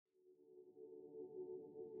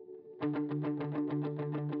The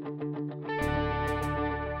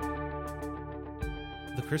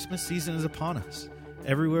Christmas season is upon us.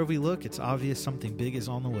 Everywhere we look, it's obvious something big is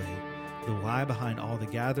on the way. The why behind all the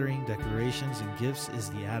gathering, decorations, and gifts is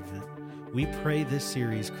the Advent. We pray this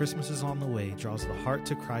series, Christmas is on the Way, draws the heart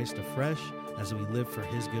to Christ afresh as we live for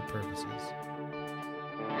His good purposes.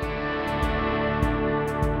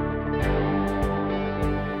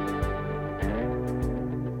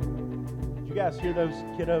 Did you guys hear those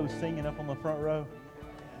kiddos singing up on the front row?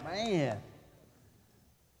 Man,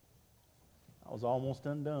 I was almost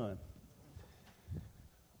undone.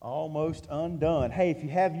 Almost undone. Hey, if you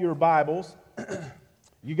have your Bibles,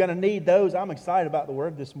 you're going to need those. I'm excited about the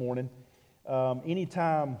Word this morning.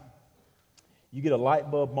 Anytime you get a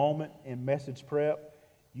light bulb moment in message prep,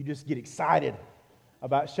 you just get excited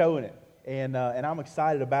about showing it. And I'm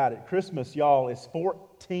excited about it. Christmas, y'all, is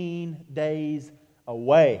 14 days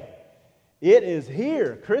away. It is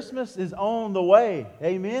here. Christmas is on the way.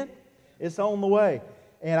 Amen? It's on the way.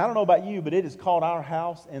 And I don't know about you, but it has caught our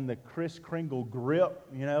house in the Kris Kringle grip.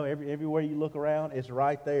 You know, everywhere you look around, it's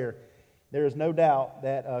right there. There is no doubt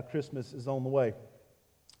that Christmas is on the way.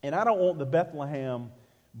 And I don't want the Bethlehem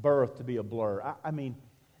birth to be a blur.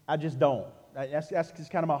 I just don't. That's just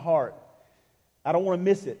kind of my heart. I don't want to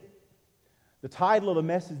miss it. The title of the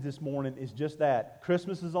message this morning is just that.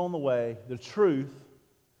 Christmas is on the way. The truth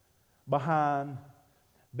behind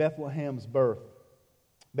Bethlehem's birth.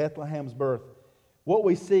 Bethlehem's birth. What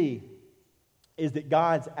we see is that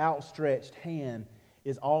God's outstretched hand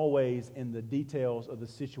is always in the details of the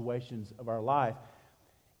situations of our life.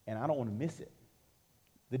 And I don't want to miss it.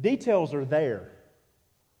 The details are there.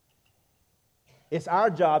 It's our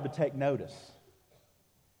job to take notice.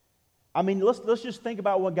 I mean, let's just think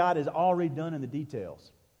about what God has already done in the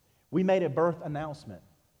details. We made a birth announcement.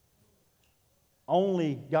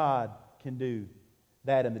 Only God can do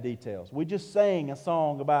that in the details. We just sang a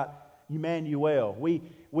song about Emmanuel.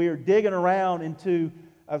 We are digging around into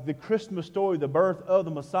the Christmas story, the birth of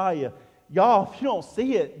the Messiah. Y'all, if you don't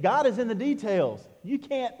see it, God is in the details. You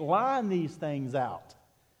can't line these things out.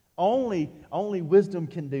 Only wisdom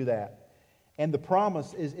can do that. And the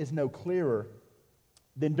promise is no clearer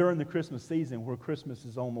than during the Christmas season where Christmas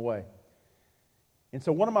is on the way. And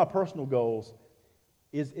so one of my personal goals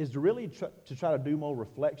is to really try to do more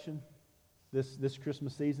reflection this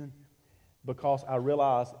Christmas season, because I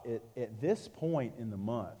realize at this point in the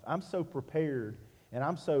month, I'm so prepared and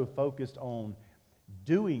I'm so focused on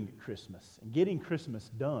doing Christmas and getting Christmas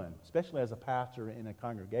done, especially as a pastor in a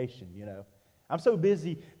congregation, you know. I'm so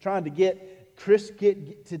busy trying to get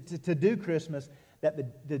to do Christmas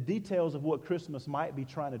that the details of what Christmas might be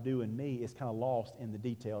trying to do in me is kind of lost in the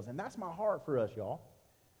details. And that's my heart for us, y'all.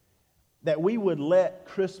 That we would let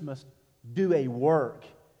Christmas do a work,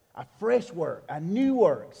 a fresh work, a new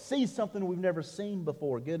work, see something we've never seen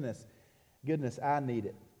before. Goodness, I need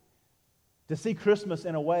it. To see Christmas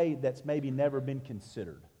in a way that's maybe never been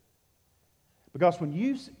considered. Because when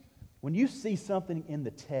you see something in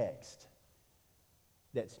the text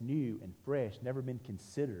that's new and fresh, never been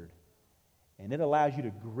considered, and it allows you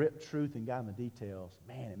to grip truth and God in the details,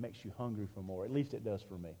 man, it makes you hungry for more. At least it does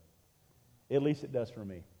for me. At least it does for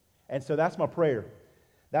me. And so that's my prayer.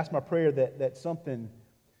 That's my prayer that something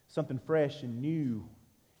fresh and new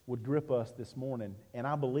would grip us this morning. And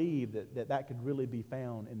I believe that could really be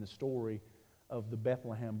found in the story of the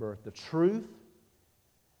Bethlehem birth. The truth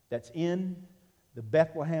that's in the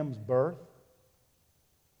Bethlehem's birth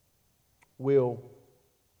will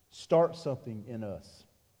start something in us.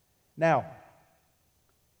 Now,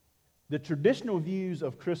 the traditional views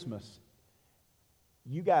of Christmas,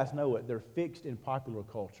 you guys know it, they're fixed in popular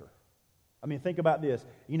culture. I mean, think about this.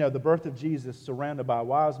 You know, the birth of Jesus surrounded by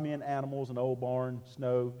wise men, animals, an old barn,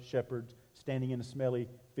 snow, shepherds, standing in a smelly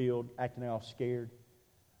field, acting all scared.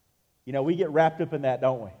 You know, we get wrapped up in that,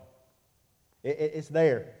 don't we? It's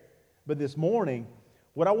there. But this morning,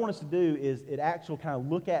 what I want us to do is actually kind of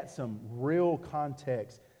look at some real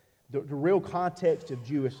context, the real context of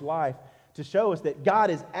Jewish life, to show us that God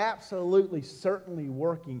is absolutely, certainly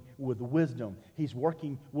working with wisdom. He's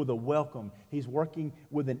working with a welcome. He's working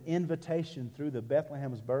with an invitation through the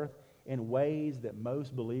Bethlehem's birth in ways that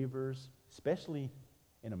most believers, especially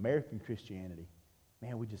in American Christianity,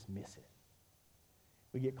 man, we just miss it.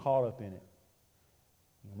 We get caught up in it.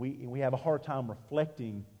 We have a hard time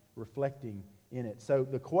reflecting in it. So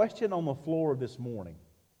the question on the floor this morning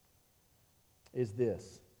is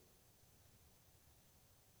this.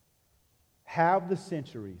 Have the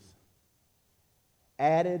centuries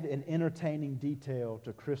added an entertaining detail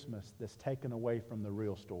to Christmas that's taken away from the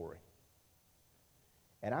real story?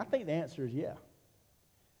 And I think the answer is yeah.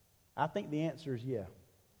 I think the answer is yeah.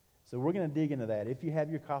 So we're going to dig into that. If you have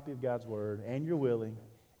your copy of God's Word and you're willing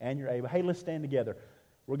and you're able, hey, let's stand together.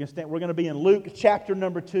 We're going to be in Luke chapter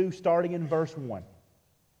number 2, starting in verse 1.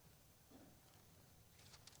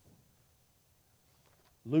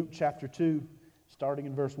 Luke chapter 2, starting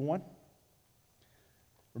in verse 1.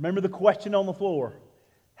 Remember the question on the floor.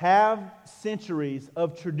 Have centuries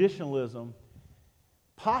of traditionalism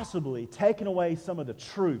possibly taken away some of the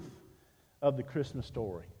truth of the Christmas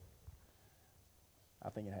story? I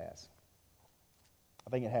think it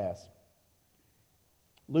has.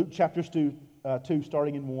 Luke chapter 2,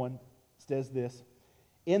 starting in 1, says this.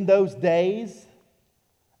 In those days,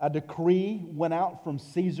 a decree went out from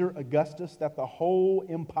Caesar Augustus that the whole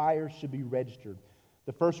empire should be registered.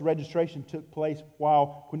 The first registration took place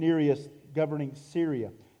while Quirinius governing Syria.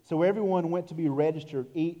 So everyone went to be registered,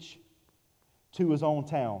 each to his own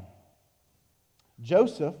town.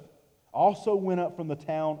 Joseph also went up from the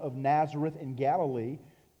town of Nazareth in Galilee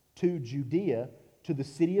to Judea, to the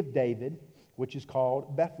city of David, which is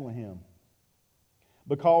called Bethlehem,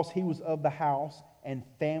 because he was of the house and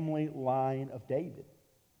family line of David.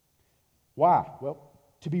 Why? Well,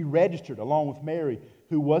 to be registered along with Mary,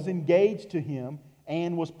 who was engaged to him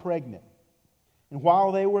and was pregnant. And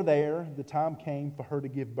while they were there, the time came for her to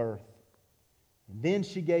give birth. And then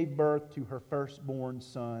she gave birth to her firstborn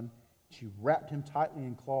son. She wrapped him tightly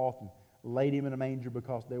in cloth and laid him in a manger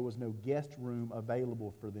because there was no guest room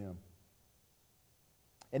available for them.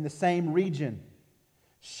 In the same region,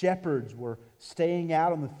 shepherds were staying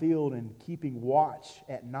out in the field and keeping watch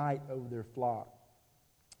at night over their flock.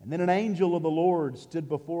 And then an angel of the Lord stood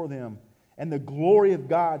before them, and the glory of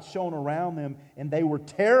God shone around them, and they were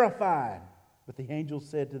terrified. But the angel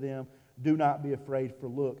said to them, do not be afraid, for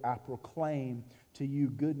look, I proclaim to you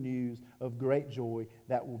good news of great joy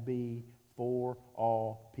that will be for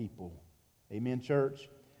all people. Amen, church?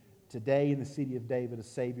 Today in the city of David, a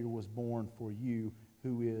Savior was born for you,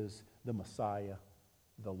 who is the Messiah,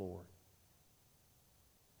 the Lord.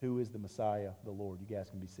 Who is the Messiah, the Lord? You guys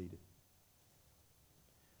can be seated.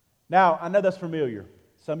 Now, I know that's familiar.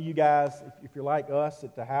 Some of you guys, if you're like us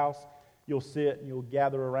at the house, you'll sit and you'll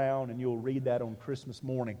gather around and you'll read that on Christmas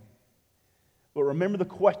morning. But remember the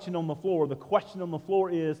question on the floor. The question on the floor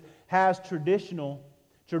is, has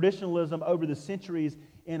traditionalism over the centuries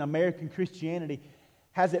in American Christianity,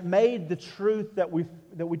 has it made the truth that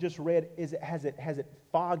we just read, has it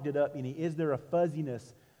fogged it up any? Is there a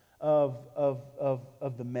fuzziness of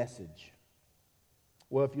the message?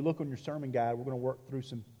 Well, if you look on your sermon guide, we're going to work through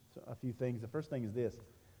a few things. The first thing is this.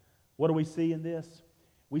 What do we see in this?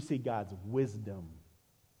 We see God's wisdom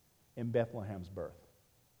in Bethlehem's birth.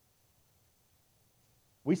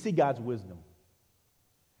 We see God's wisdom.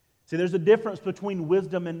 See, there's a difference between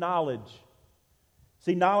wisdom and knowledge.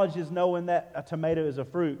 See, knowledge is knowing that a tomato is a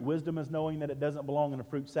fruit. Wisdom is knowing that it doesn't belong in a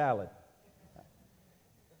fruit salad.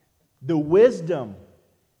 The wisdom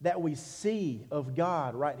that we see of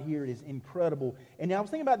God right here is incredible. And I was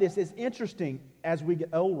thinking about this. It's interesting as we get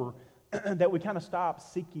older that we kind of stop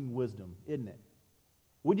seeking wisdom, isn't it?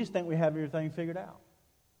 We just think we have everything figured out.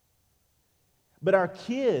 But our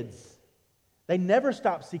kids, they never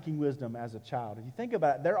stop seeking wisdom as a child. If you think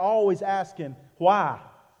about it, they're always asking why,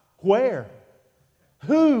 where,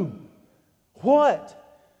 who,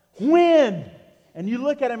 what, when. And you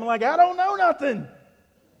look at them like, I don't know nothing.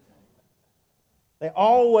 They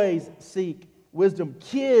always seek wisdom.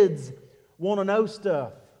 Kids want to know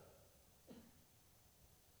stuff.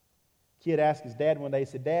 Kid asked his dad one day, he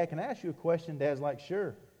said, Dad, can I ask you a question? Dad's like,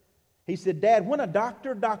 sure. He said, Dad, when a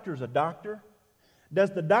doctor's a doctor,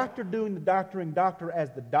 does the doctor doing the doctoring doctor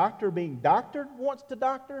as the doctor being doctored wants to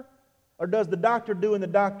doctor? Or does the doctor doing the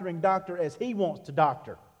doctoring doctor as he wants to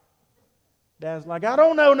doctor? Dad's like, I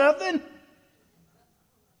don't know nothing.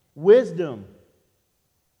 Wisdom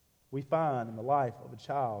we find in the life of a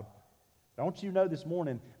child. Don't you know this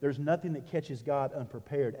morning, there's nothing that catches God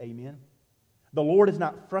unprepared. Amen? The Lord is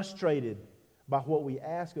not frustrated by what we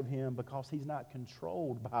ask of Him because He's not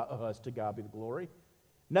controlled by us. To God be the glory.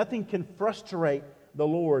 Nothing can frustrate the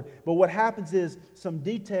Lord. But what happens is some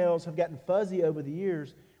details have gotten fuzzy over the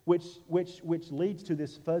years, which leads to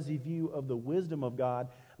this fuzzy view of the wisdom of God.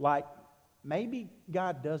 Like maybe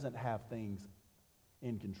God doesn't have things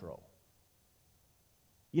in control.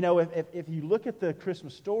 You know, if you look at the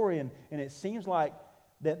Christmas story and it seems like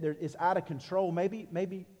that it's out of control, maybe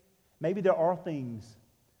there are things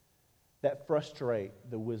that frustrate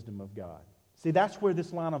the wisdom of God. See, that's where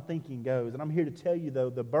this line of thinking goes. And I'm here to tell you,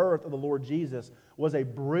 though, the birth of the Lord Jesus was a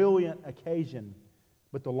brilliant occasion.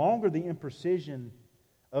 But the longer the imprecision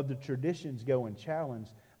of the traditions go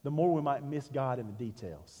unchallenged, the more we might miss God in the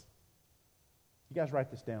details. You guys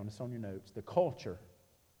write this down. It's on your notes. The culture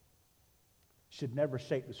should never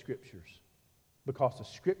shake the Scriptures, because the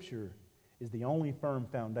Scripture is the only firm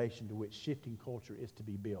foundation to which shifting culture is to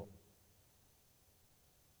be built.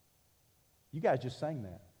 You guys just sang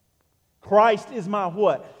that. Christ is my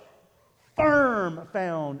what? Firm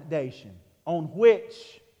foundation on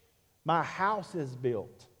which my house is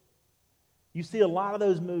built. You see a lot of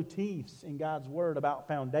those motifs in God's Word about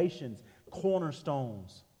foundations,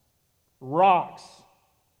 cornerstones, rocks,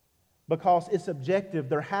 because it's objective.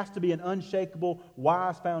 There has to be an unshakable,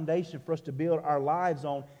 wise foundation for us to build our lives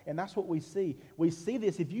on, and that's what we see. We see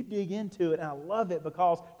this if you dig into it, and I love it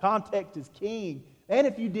because context is king. And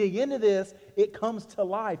if you dig into this, it comes to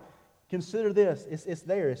life. Consider this. It's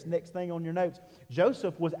there. It's the next thing on your notes.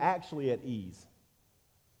 Joseph was actually at ease.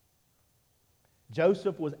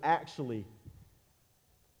 Joseph was actually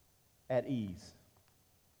at ease.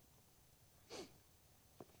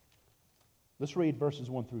 Let's read verses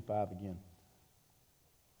 1 through 5 again.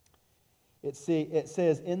 It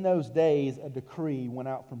says, "In those days a decree went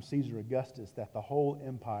out from Caesar Augustus that the whole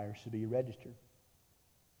empire should be registered.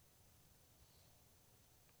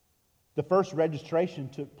 The first registration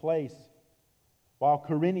took place while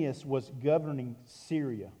Quirinius was governing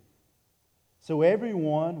Syria. So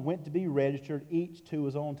everyone went to be registered, each to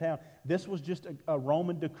his own town." This was just a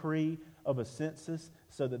Roman decree of a census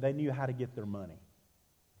so that they knew how to get their money.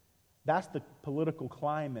 That's the political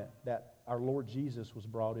climate that our Lord Jesus was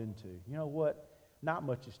brought into. You know what? Not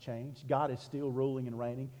much has changed. God is still ruling and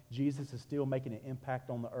reigning. Jesus is still making an impact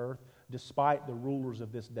on the earth despite the rulers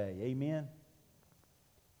of this day. Amen?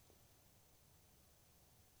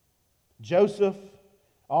 Joseph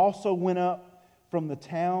also went up from the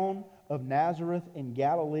town of Nazareth in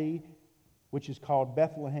Galilee, which is called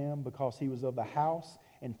Bethlehem, because he was of the house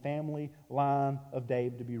and family line of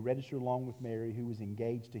David, to be registered along with Mary, who was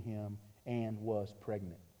engaged to him and was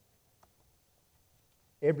pregnant.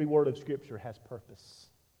 Every word of Scripture has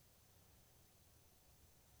purpose.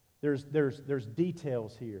 There's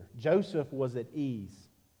details here. Joseph was at ease.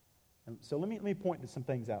 And so let me point to some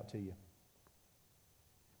things out to you.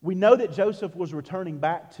 We know that Joseph was returning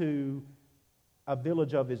back to a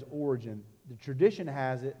village of his origin. The tradition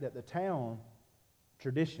has it that the town,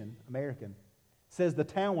 American, says the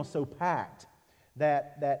town was so packed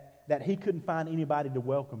that he couldn't find anybody to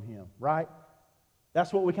welcome him, right?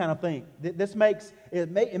 That's what we kind of think. This makes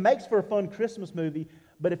for a fun Christmas movie,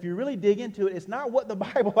 but if you really dig into it, it's not what the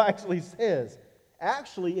Bible actually says.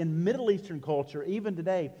 Actually, in Middle Eastern culture, even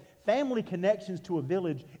today, family connections to a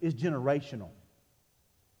village is generational.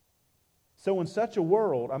 So in such a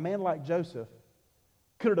world, a man like Joseph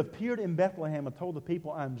could have appeared in Bethlehem and told the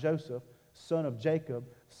people, "I'm Joseph, son of Jacob,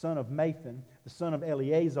 son of Mathan, the son of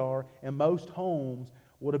Eleazar," and most homes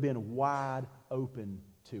would have been wide open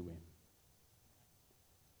to him.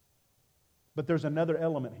 But there's another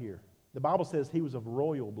element here. The Bible says he was of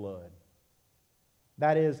royal blood.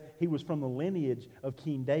 That is, he was from the lineage of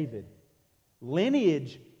King David.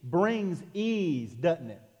 Lineage brings ease, doesn't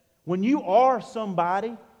it? When you are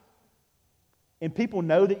somebody, and people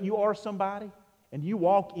know that you are somebody, and you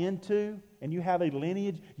walk into, and you have a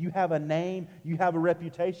lineage, you have a name, you have a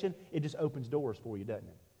reputation, it just opens doors for you, doesn't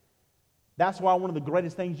it? That's why one of the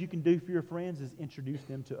greatest things you can do for your friends is introduce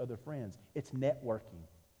them to other friends. It's networking.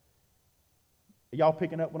 Are y'all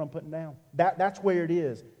picking up what I'm putting down? That's where it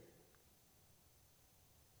is.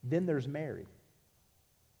 Then there's Mary.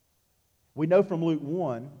 We know from Luke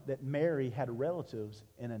 1 that Mary had relatives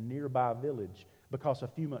in a nearby village, because a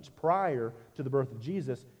few months prior to the birth of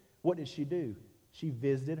Jesus, what did she do? She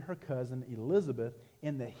visited her cousin Elizabeth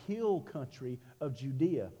in the hill country of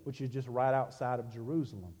Judea, which is just right outside of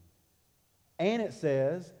Jerusalem. And it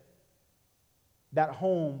says that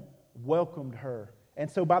home welcomed her.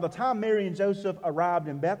 And so by the time Mary and Joseph arrived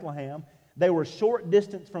in Bethlehem, they were a short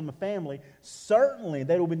distance from the family. Certainly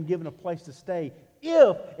they would have been given a place to stay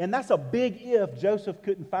if, and that's a big if, Joseph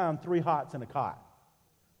couldn't find 3 hots and a cot.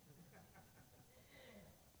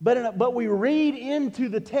 But we read into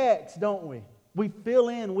the text, don't we? We fill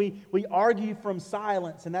in, we argue from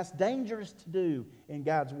silence, and that's dangerous to do in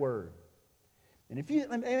God's Word. And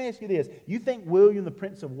let me ask you this. You think William, the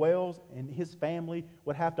Prince of Wales, and his family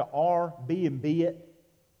would have to Airbnb it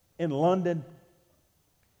in London?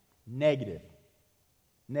 Negative.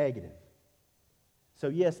 So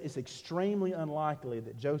yes, it's extremely unlikely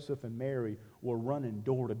that Joseph and Mary were running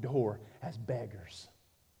door to door as beggars.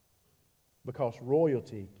 Because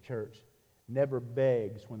royalty, church, never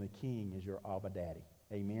begs when the king is your Abba Daddy.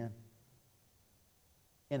 Amen?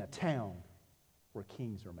 In a town where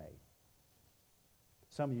kings are made.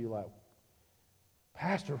 Some of you are like,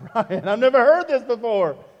 "Pastor Ryan, I've never heard this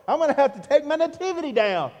before. I'm going to have to take my nativity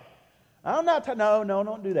down." I'm not. No,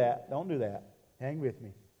 don't do that. Don't do that. Hang with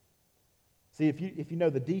me. See, if you know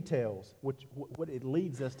the details, what it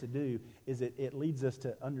leads us to do is it leads us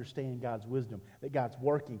to understand God's wisdom, that God's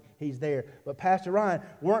working, He's there. But Pastor Ryan,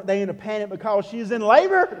 weren't they in a panic because she's in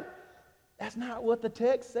labor? That's not what the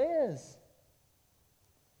text says.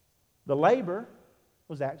 The labor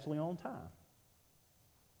was actually on time.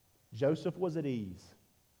 Joseph was at ease.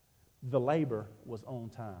 The labor was on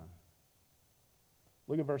time.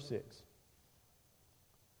 Look at verse 6.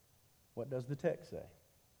 What does the text say?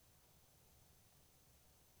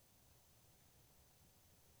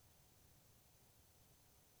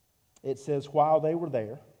 It says, while they were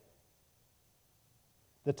there,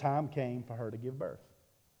 the time came for her to give birth.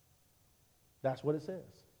 That's what it says.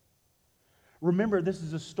 Remember, this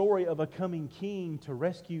is a story of a coming king to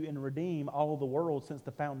rescue and redeem all of the world since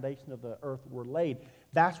the foundation of the earth were laid.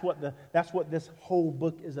 That's what this whole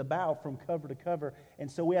book is about from cover to cover. And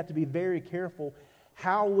so we have to be very careful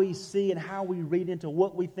how we see and how we read into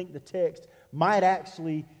what we think the text might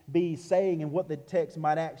actually be saying and what the text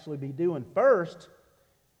might actually be doing. First,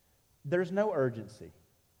 there's no urgency.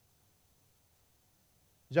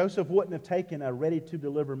 Joseph wouldn't have taken a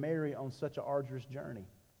ready-to-deliver Mary on such an arduous journey.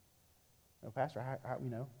 No, Pastor,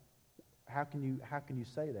 how can you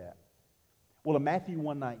say that? Well, in Matthew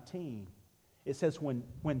 1:19, it says when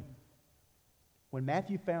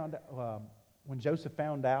Joseph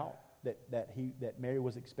found out that Mary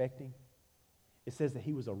was expecting, it says that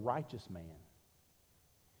he was a righteous man,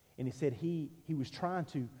 and he said he was trying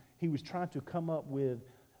to come up with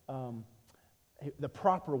the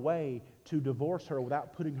proper way to divorce her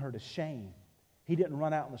without putting her to shame. He didn't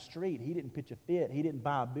run out in the street. He didn't pitch a fit. He didn't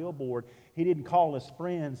buy a billboard. He didn't call his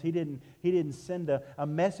friends. He didn't send a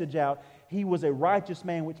message out. He was a righteous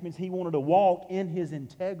man, which means he wanted to walk in his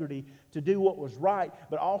integrity to do what was right,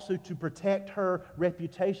 but also to protect her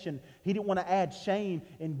reputation. He didn't want to add shame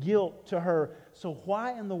and guilt to her. So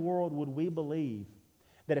why in the world would we believe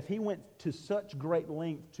that if he went to such great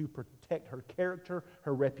length to protect her character,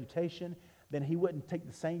 her reputation, then he wouldn't take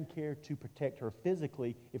the same care to protect her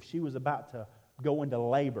physically if she was about to go into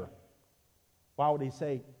labor? Why would he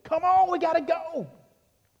say, come on, we got to go.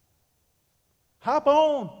 Hop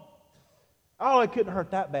on. Oh, it couldn't hurt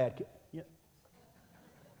that bad.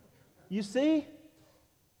 You see?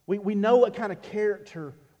 We know what kind of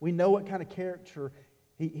character,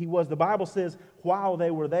 he was. The Bible says, while they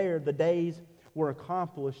were there, the days were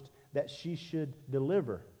accomplished that she should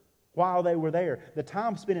deliver. While they were there. The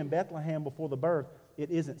time spent in Bethlehem before the birth, it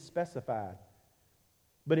isn't specified.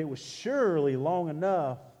 But it was surely long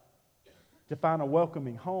enough to find a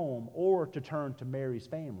welcoming home or to turn to Mary's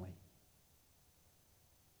family.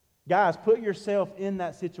 Guys, put yourself in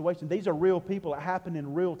that situation. These are real people. It happened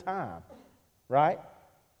in real time, right?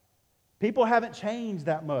 People haven't changed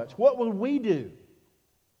that much. What would we do?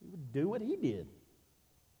 We would do what he did.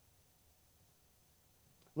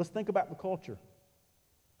 Let's think about the culture.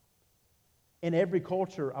 In every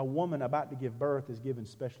culture, a woman about to give birth is given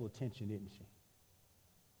special attention, isn't she?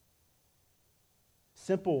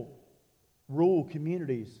 Simple rural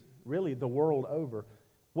communities, really the world over,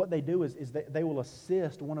 what they do is they will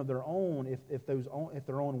assist one of their own if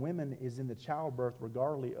their own women is in the childbirth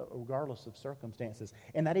regardless of circumstances.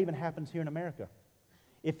 And that even happens here in America.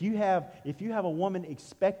 If you have a woman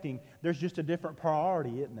expecting, there's just a different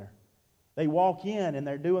priority, isn't there? They walk in and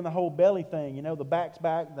they're doing the whole belly thing, the back's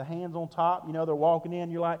back, the hands on top, they're walking in,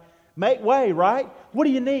 you're like, make way, right? What do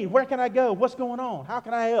you need? Where can I go? What's going on? How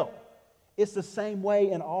can I help? It's the same way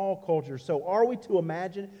in all cultures. So are we to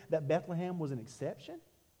imagine that Bethlehem was an exception?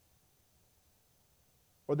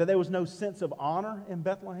 Or that there was no sense of honor in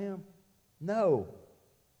Bethlehem? No.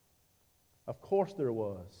 Of course there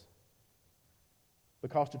was.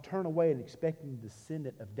 Because to turn away and expecting the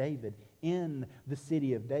descendant of David in the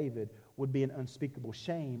city of David would be an unspeakable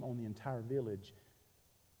shame on the entire village.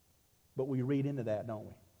 But we read into that, don't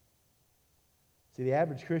we? See, the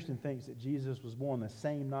average Christian thinks that Jesus was born the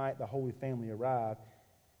same night the Holy Family arrived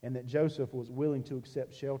and that Joseph was willing to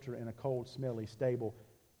accept shelter in a cold, smelly stable.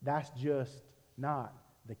 That's just not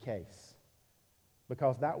the case.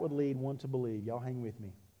 Because that would lead one to believe, y'all hang with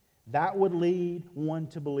me, that would lead one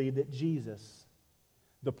to believe that Jesus,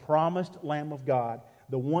 the promised Lamb of God,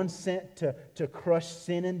 the one sent to crush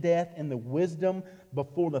sin and death and the wisdom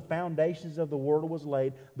before the foundations of the world was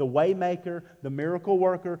laid, the way maker, the miracle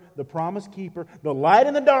worker, the promise keeper, the light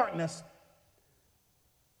in the darkness,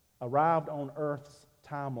 arrived on earth's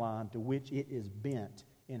timeline to which it is bent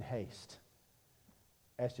in haste.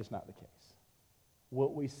 That's just not the case.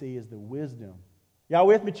 What we see is the wisdom. Y'all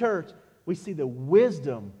with me, church? We see the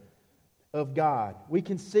wisdom of God. We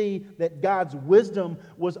can see that God's wisdom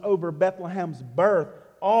was over Bethlehem's birth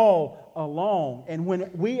all along. And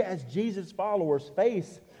when we as Jesus followers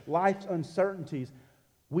face life's uncertainties,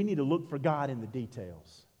 we need to look for God in the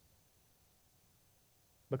details,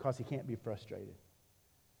 because He can't be frustrated.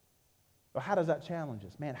 But how does that challenge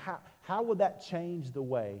us? Man, how would that change the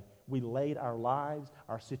way we laid our lives,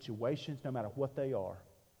 our situations, no matter what they are?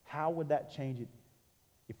 How would that change it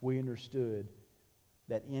if we understood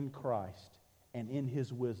that in Christ and in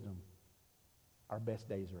His wisdom, our best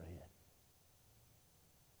days are ahead?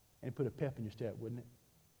 And it put a pep in your step, wouldn't it?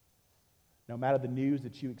 No matter the news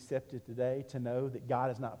that you accepted today, to know that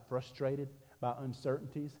God is not frustrated by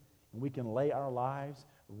uncertainties, and we can lay our lives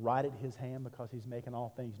right at His hand because He's making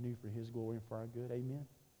all things new for His glory and for our good. Amen?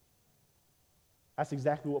 That's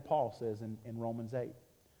exactly what Paul says in Romans 8.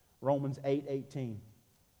 Romans 8:18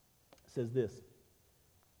 says this.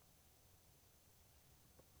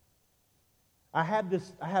 I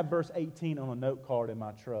have verse 18 on a note card in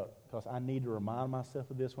my truck because I need to remind myself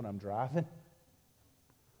of this when I'm driving.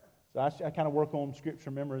 So I kind of work on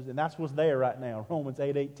scripture memories, and that's what's there right now, Romans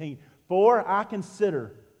 8:18. For I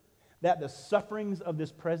consider that the sufferings of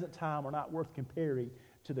this present time are not worth comparing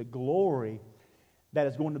to the glory that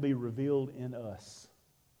is going to be revealed in us.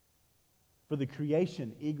 For the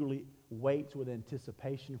creation eagerly waits with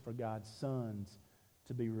anticipation for God's sons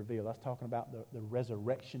to be revealed. That's talking about the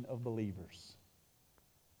resurrection of believers.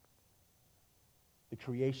 The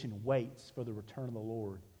creation waits for the return of the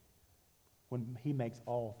Lord when He makes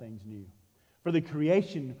all things new. For the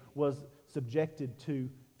creation was subjected to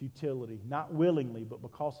futility, not willingly, but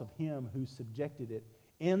because of Him who subjected it,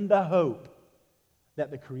 in the hope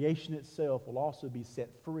that the creation itself will also be set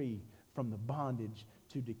free from the bondage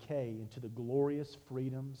to decay into the glorious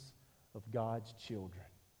freedoms of God's children.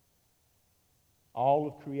 All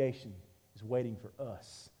of creation is waiting for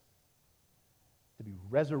us to be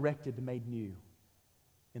resurrected and made new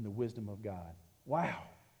in the wisdom of God. Wow.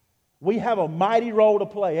 We have a mighty role to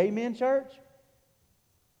play. Amen, church?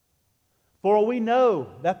 For we know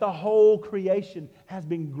that the whole creation has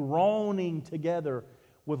been groaning together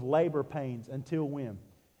with labor pains until when?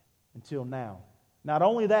 Until now. Not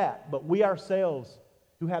only that, but we ourselves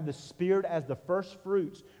who have the Spirit as the first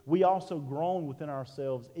fruits, we also groan within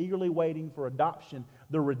ourselves, eagerly waiting for adoption,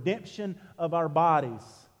 the redemption of our bodies.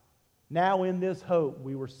 Now in this hope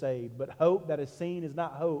we were saved. But hope that is seen is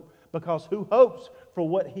not hope, because who hopes for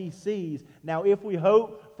what he sees? Now if we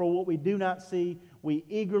hope for what we do not see, we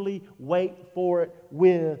eagerly wait for it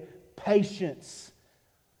with patience.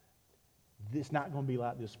 It's not going to be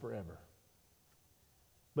like this forever.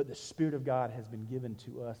 But the Spirit of God has been given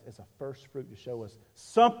to us as a first fruit to show us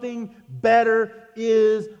something better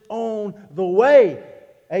is on the way.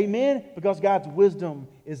 Amen? Because God's wisdom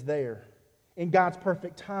is there. In God's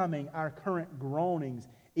perfect timing, our current groanings,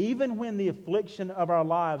 even when the affliction of our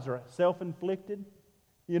lives are self-inflicted,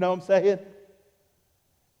 you know what I'm saying?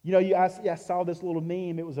 You know, I saw this little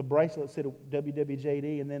meme. It was a bracelet that said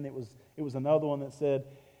WWJD, and then it was another one that said,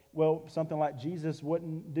 well, something like Jesus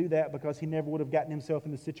wouldn't do that because he never would have gotten himself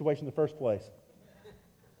in the situation in the first place.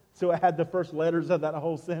 So it had the first letters of that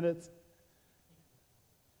whole sentence.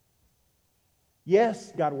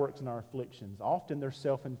 Yes, God works in our afflictions. Often they're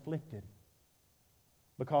self-inflicted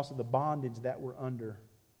because of the bondage that we're under.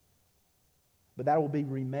 But that will be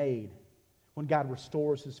remade when God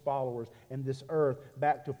restores His followers and this earth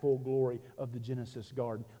back to full glory of the Genesis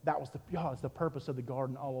garden. That was the purpose of the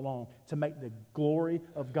garden all along, to make the glory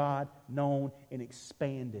of God known and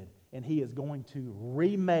expanded. And He is going to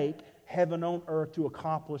remake heaven on earth to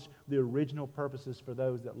accomplish the original purposes for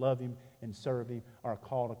those that love Him and serve Him, are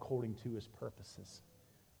called according to His purposes.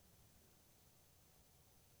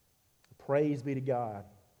 Praise be to God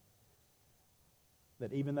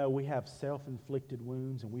that even though we have self-inflicted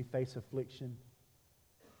wounds and we face affliction,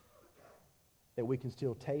 that we can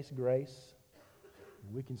still taste grace,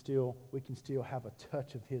 and we can still have a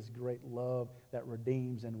touch of His great love that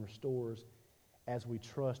redeems and restores as we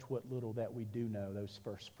trust what little that we do know, those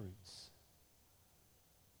first fruits.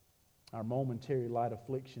 Our momentary light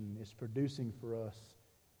affliction is producing for us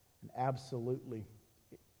an absolutely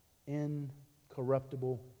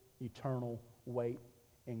incorruptible, eternal weight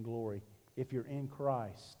and glory. If you're in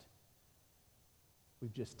Christ,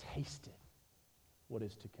 we've just tasted what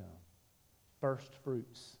is to come. First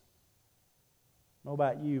fruits. I don't know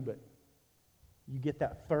about you, but you get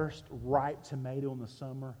that first ripe tomato in the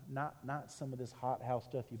summer, not some of this hothouse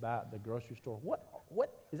stuff you buy at the grocery store.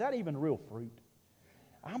 What is that even real fruit?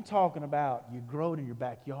 I'm talking about you grow it in your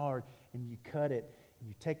backyard and you cut it and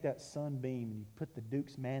you take that sunbeam and you put the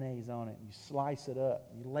Duke's mayonnaise on it and you slice it up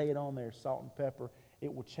and you lay it on there, salt and pepper,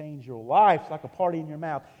 It will change your life. It's like a party in your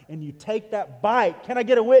mouth. And you take that bite. Can I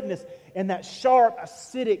get a witness? And that sharp,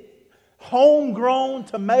 acidic, homegrown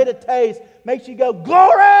tomato taste makes you go,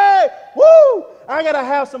 glory! Woo! I got to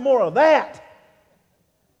have some more of that.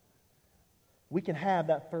 We can have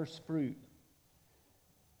that first fruit.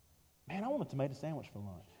 Man, I want a tomato sandwich for lunch.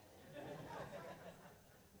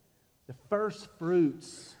 The first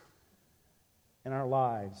fruits in our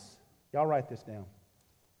lives. Y'all write this down.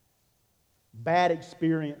 Bad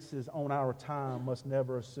experiences on our time must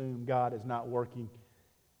never assume God is not working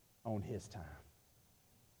on His time.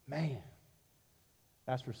 Man,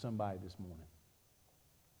 that's for somebody this morning.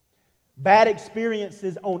 Bad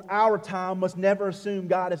experiences on our time must never assume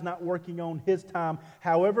God is not working on His time.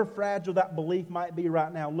 However fragile that belief might be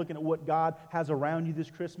right now, looking at what God has around you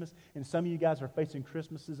this Christmas, and some of you guys are facing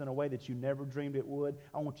Christmases in a way that you never dreamed it would,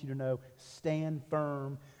 I want you to know, stand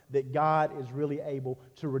firm that God is really able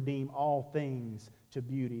to redeem all things to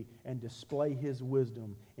beauty and display His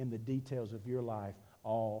wisdom in the details of your life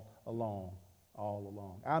all along.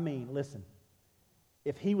 I mean, listen,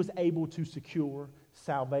 if He was able to secure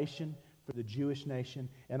salvation for the Jewish nation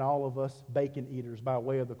and all of us bacon eaters by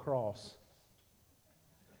way of the cross,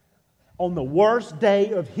 on the worst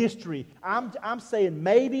day of history, I'm saying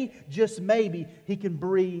maybe, just maybe, He can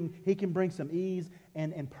bring some ease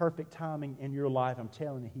and perfect timing in your life. I'm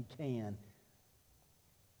telling you, He can.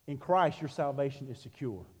 In Christ, your salvation is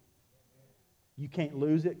secure. You can't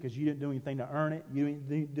lose it because you didn't do anything to earn it. You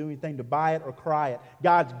didn't do anything to buy it or cry it.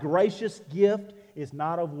 God's gracious gift is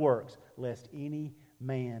not of works, lest any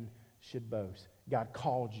man should boast. God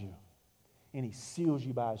called you, and He seals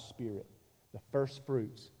you by His Spirit, the first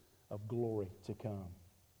fruits of glory to come.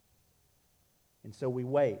 And so we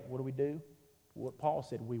wait. What do? What Paul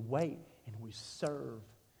said, we wait and we serve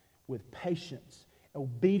with patience,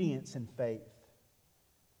 obedience, and faith.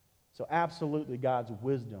 So absolutely God's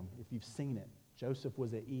wisdom, if you've seen it, Joseph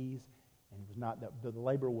was at ease, and it was not the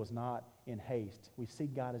labor was not in haste. We see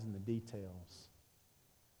God is in the details,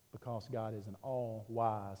 because God is an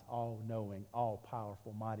all-wise, all-knowing,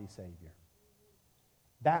 all-powerful, mighty Savior.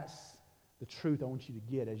 That's the truth I want you to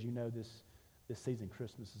get as you know this season,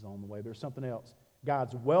 Christmas is on the way. There's something else.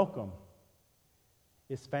 God's welcome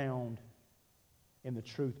is found in the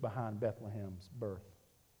truth behind Bethlehem's birth.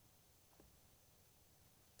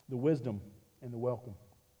 The wisdom and the welcome.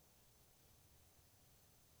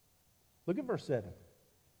 Look at verse 7.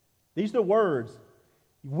 These are the words.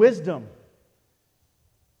 Wisdom.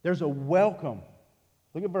 There's a welcome.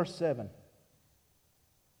 Look at verse 7.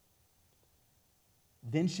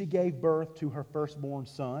 Then she gave birth to her firstborn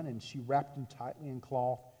son, and she wrapped him tightly in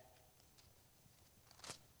cloth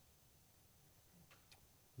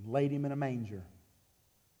and laid him in a manger,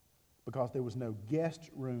 because there was no guest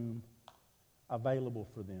room available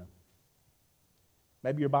for them.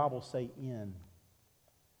 Maybe your Bibles say inn.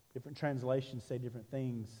 Different translations say different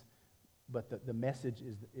things, but the message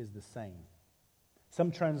is the same.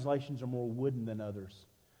 Some translations are more wooden than others.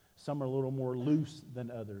 Some are a little more loose than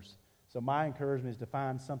others. So my encouragement is to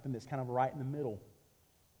find something that's kind of right in the middle.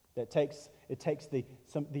 That takes the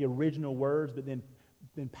original words, but then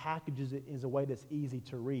packages it in a way that's easy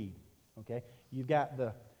to read. Okay? You've got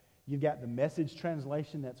the Message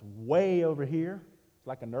translation that's way over here. It's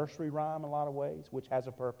like a nursery rhyme in a lot of ways, which has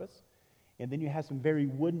a purpose. And then you have some very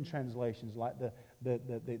wooden translations, like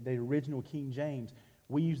the original King James.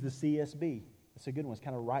 We use the CSB. It's a good one. It's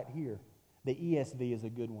kind of right here. The ESV is a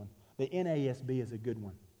good one. The NASB is a good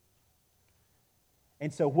one.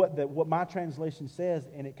 And so what my translation says,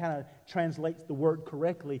 and it kind of translates the word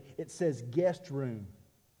correctly, it says guest room.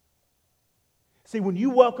 See, when you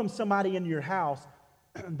welcome somebody into your house,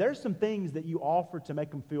 there's some things that you offer to make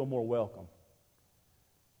them feel more welcome.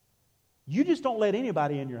 You just don't let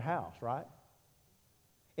anybody in your house, right?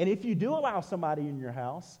 And if you do allow somebody in your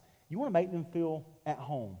house, you want to make them feel at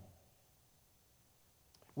home.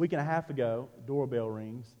 A week and a half ago, doorbell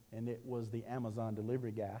rings, and it was the Amazon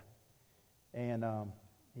delivery guy. And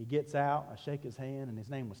he gets out, I shake his hand, and his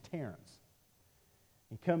name was Terrence.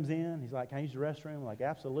 He comes in, he's like, "Can I use the restroom?" I'm like,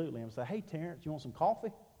 "Absolutely." And I said, "Hey, Terrence, you want some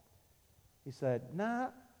coffee?" He said, "Nah,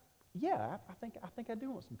 yeah, I think I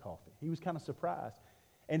do want some coffee." He was kind of surprised.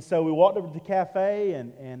 And so we walked over to the cafe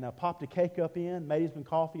and popped a cake up in, made him some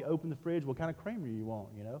coffee, opened the fridge. "What kind of creamer you want?"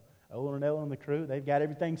 Ola and Ella and the crew, they've got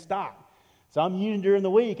everything stocked. So I'm using during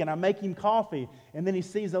the week, and I make him coffee. And then he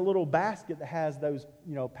sees a little basket that has those,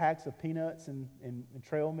 packs of peanuts and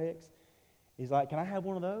trail mix. He's like, "Can I have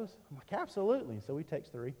one of those?" I'm like, "Absolutely." So he takes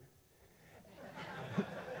 3.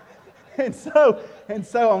 and so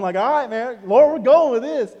I'm like, "All right, man, Lord, we're going with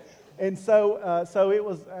this." And so it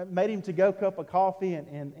was made him to go cup of coffee,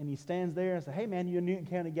 and he stands there and said, "Hey man, you a Newton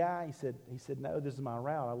County guy?" He said, "No, this is my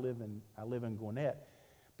route. I live in Gwinnett.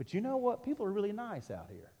 But you know what? People are really nice out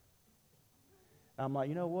here." And I'm like,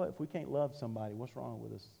 you know what? If we can't love somebody, what's wrong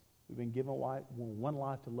with us? We've been given one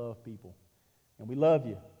life to love people, and we love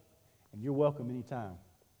you, and you're welcome anytime.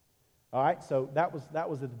 All right. So that was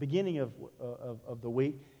at the beginning of the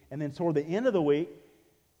week, and then toward the end of the week,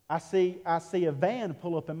 I see a van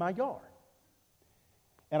pull up in my yard.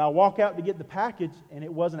 And I walk out to get the package, and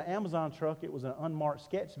it wasn't an Amazon truck. It was an unmarked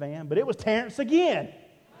sketch van, but it was Terrence again.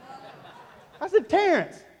 I said,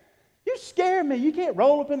 "Terrence, you scared me. You can't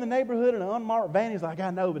roll up in the neighborhood in an unmarked van." He's like,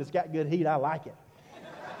 "I know, but it's got good heat. I like it."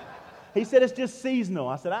 He said, "It's just seasonal."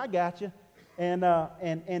 I said, "I got you."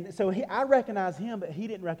 And so I recognized him, but he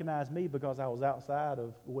didn't recognize me because I was outside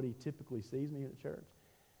of what he typically sees me at church.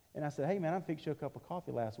 And I said, "Hey, man, I fixed you a cup of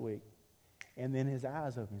coffee last week." And then his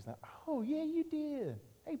eyes opened. He's like, "Oh, yeah, you did.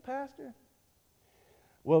 Hey, Pastor."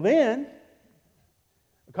 Well, then,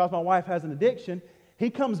 because my wife has an addiction, he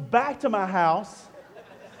comes back to my house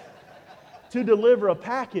to deliver a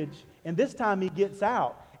package. And this time he gets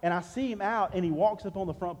out. And I see him out, and he walks up on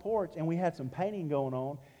the front porch, and we had some painting going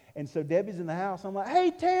on. And so Debbie's in the house. I'm like,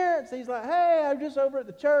 "Hey, Terrence." He's like, "Hey, I'm just over at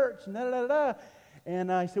the church." And da-da-da-da.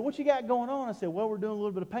 And he said, "What you got going on?" I said, "Well, we're doing a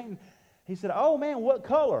little bit of painting." He said, "Oh, man, what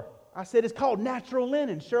color?" I said, "It's called natural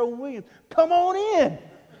linen, Sherwin-Williams. Come on in."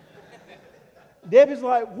 Debbie's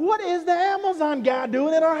like, "What is the Amazon guy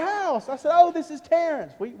doing at our house?" I said, "Oh, this is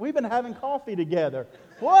Terrence. We've been having coffee together."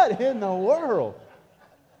 What in the world?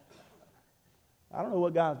 I don't know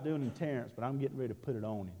what God's doing in Terrence, but I'm getting ready to put it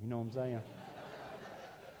on him. You know what I'm saying?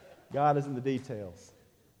 God is in the details.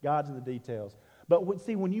 God's in the details. But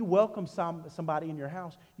see, when you welcome somebody in your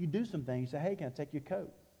house, you do some things. You say, "Hey, can I take your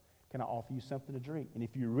coat? Can I offer you something to drink?" And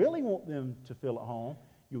if you really want them to feel at home,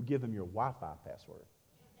 you'll give them your Wi-Fi password.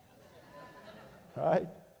 Right?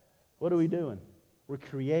 What are we doing? We're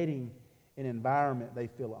creating an environment they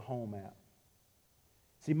feel at home at.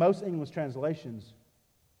 See, most English translations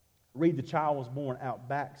read the child was born out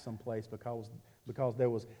back someplace because there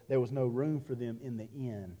was no room for them in the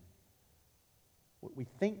inn. We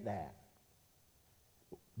think that.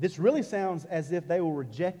 This really sounds as if they were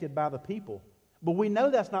rejected by the people. But we know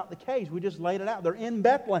that's not the case. We just laid it out. They're in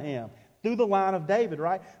Bethlehem through the line of David,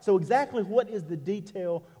 right? So exactly what is the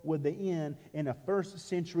detail with the inn in a first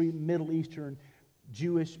century Middle Eastern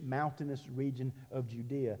Jewish mountainous region of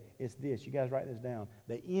Judea? It's this. You guys write this down.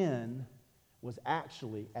 The inn was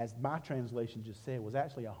actually, as my translation just said, was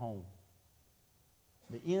actually a home.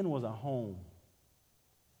 The inn was a home.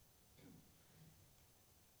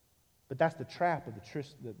 But that's the trap of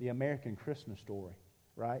the American Christmas story,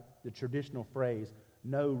 right? The traditional phrase,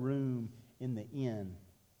 "no room in the inn."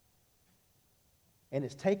 And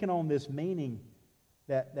it's taken on this meaning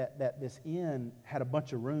that this inn had a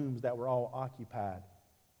bunch of rooms that were all occupied.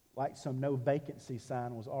 Like some no vacancy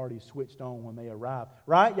sign was already switched on when they arrived.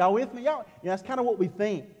 Right? Y'all with me? Y'all? Yeah, that's kind of what we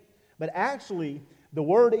think. But actually, the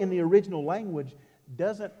word in the original language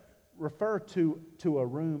doesn't refer to a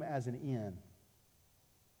room as an inn.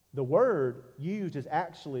 The word used is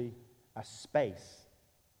actually a space.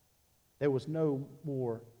 There was no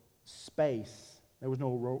more space. There was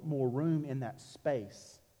no more room in that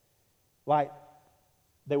space. Like,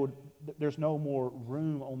 there's no more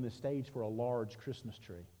room on this stage for a large Christmas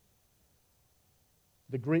tree.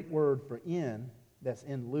 The Greek word for inn that's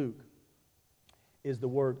in Luke is the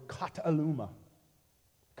word kataluma.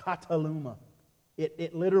 Kataluma.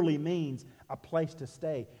 It literally means a place to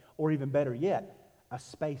stay, or even better yet, a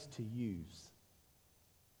space to use.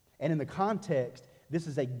 And in the context, this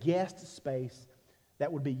is a guest space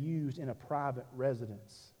that would be used in a private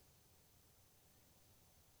residence.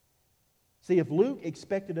 See, if Luke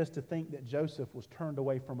expected us to think that Joseph was turned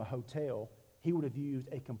away from a hotel, he would have used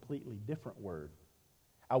a completely different word.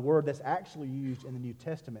 A word that's actually used in the New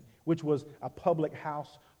Testament, which was a public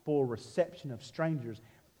house for reception of strangers,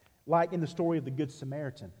 like in the story of the Good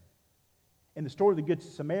Samaritan. In the story of the Good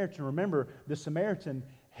Samaritan, remember, the Samaritan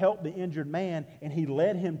helped the injured man, and he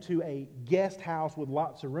led him to a guest house with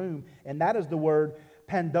lots of room, and that is the word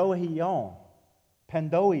pandoion.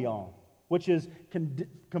 Pandoion, which is a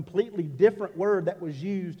completely different word that was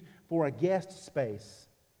used for a guest space.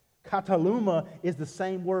 Kataluma is the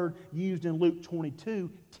same word used in Luke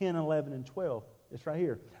 22, 10, 11, and 12. It's right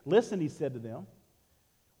here. "Listen," he said to them,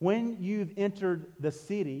 "when you've entered the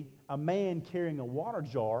city, a man carrying a water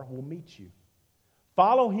jar will meet you.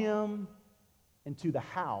 Follow him into the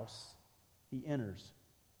house he enters."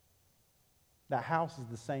 That house is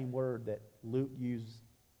the same word that Luke used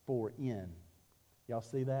for inn. Y'all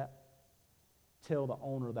see that? tell the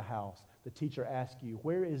owner of the house, the teacher asks you,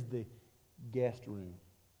 where is the guest room?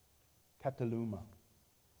 Kataluma.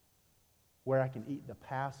 Where I can eat the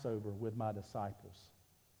Passover with my disciples.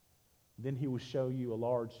 Then he will show you a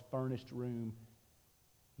large furnished room.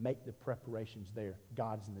 Make the preparations there.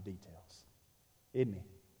 God's in the details. Isn't he?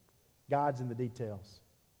 God's in the details.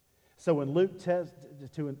 So when Luke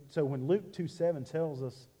 2:7 tells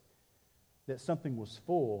us that something was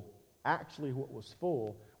full, actually what was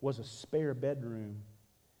full was a spare bedroom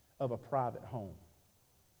of a private home.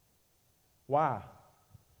 Why?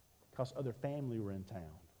 Because other family were in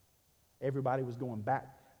town. Everybody was going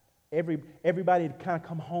back. Everybody had kind of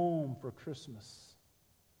come home for Christmas.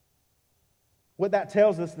 What that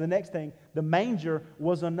tells us, the next thing, the manger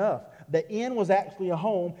was enough. The inn was actually a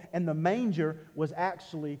home, and the manger was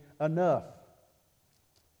actually enough.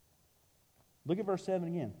 Look at verse 7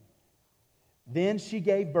 again. Then she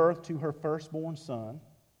gave birth to her firstborn son,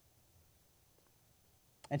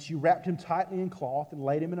 and she wrapped him tightly in cloth and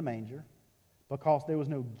laid him in a manger, because there was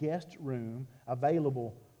no guest room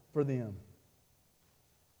available for them.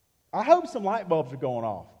 I hope some light bulbs are going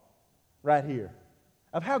off right here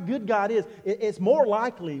of how good God is. It's more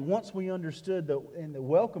likely, once we understood in the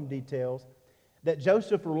welcome details, that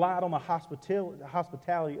Joseph relied on the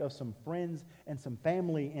hospitality of some friends and some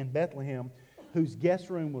family in Bethlehem whose guest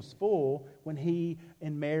room was full when he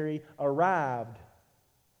and Mary arrived.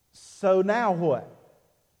 So now what?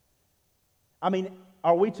 I mean,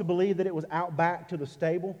 are we to believe that it was out back to the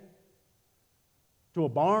stable? To a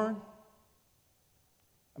barn?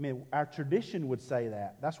 I mean, our tradition would say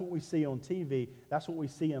that. That's what we see on TV. That's what we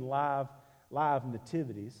see in live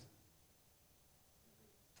nativities.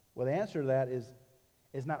 Well, the answer to that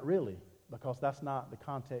is not really, because that's not the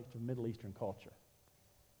context of Middle Eastern culture.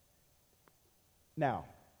 Now,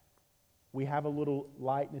 we have a little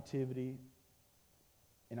light nativity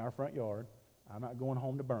in our front yard. I'm not going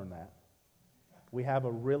home to burn that. We have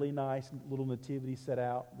a really nice little nativity set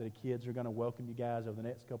out that the kids are going to welcome you guys over the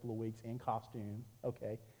next couple of weeks in costume.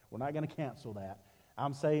 Okay, we're not going to cancel that.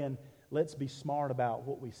 I'm saying let's be smart about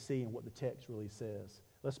what we see and what the text really says.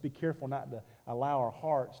 Let's be careful not to allow our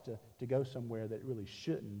hearts to go somewhere that it really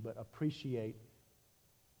shouldn't, but appreciate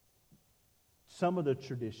some of the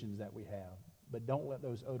traditions that we have. But don't let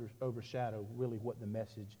those overshadow really what the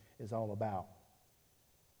message is all about.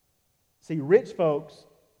 See, rich folks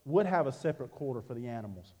would have a separate quarter for the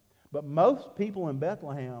animals. But most people in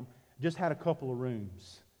Bethlehem just had a couple of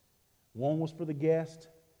rooms. One was for the guest,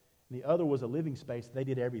 and the other was a living space. They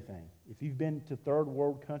did everything. If you've been to third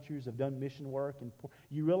world countries, have done mission work, and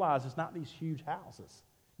you realize it's not these huge houses.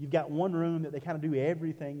 You've got one room that they kind of do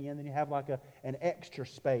everything in, then you have like an extra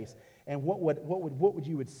space. And what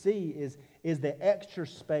you would see is the extra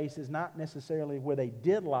space is not necessarily where they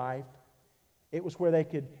did life. It was where they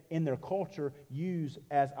could, in their culture, use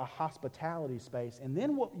as a hospitality space. And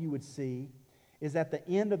then what you would see is at the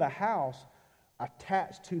end of the house,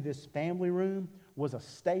 attached to this family room, was a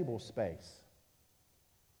stable space.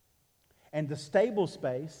 And the stable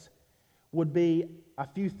space would be a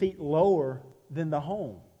few feet lower than the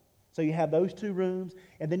home. So you have those two rooms,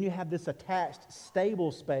 and then you have this attached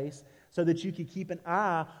stable space so that you could keep an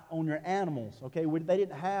eye on your animals. Okay, they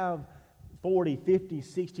didn't have 40, 50,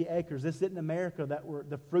 60 acres. This isn't America that were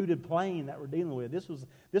the fruited plain that we're dealing with.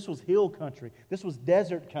 This was hill country. This was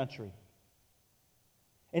desert country.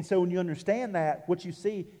 And so when you understand that, what you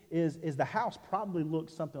see is the house probably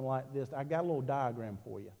looks something like this. I got a little diagram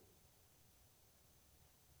for you.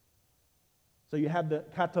 So you have the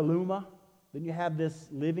kataluma, then you have this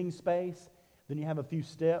living space, then you have a few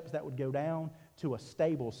steps that would go down to a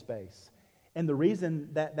stable space. And the reason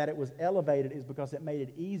that it was elevated is because it made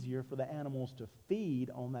it easier for the animals to feed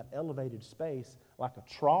on that elevated space, like a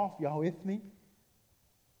trough. Y'all with me?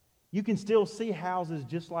 You can still see houses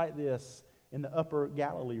just like this in the upper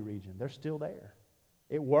Galilee region. They're still there.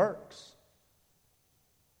 It works.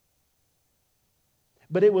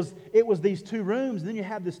 But it was these two rooms, and then you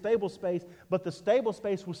have the stable space, but the stable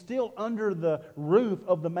space was still under the roof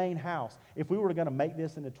of the main house. If we were going to make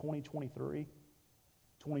this into 2023,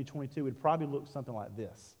 2022, it'd probably look something like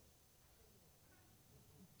this.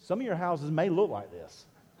 Some of your houses may look like this.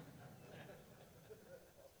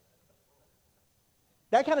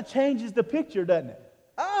 That kind of changes the picture, doesn't it?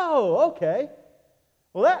 Oh, okay.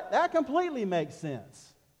 Well, that completely makes sense.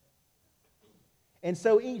 And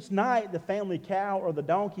so each night, the family cow or the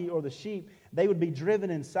donkey or the sheep, they would be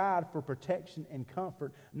driven inside for protection and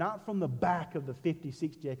comfort, not from the back of the 50,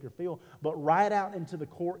 60 acre field, but right out into the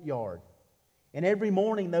courtyard. And every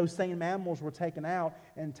morning, those same animals were taken out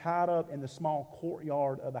and tied up in the small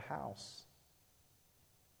courtyard of the house.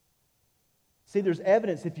 See, there's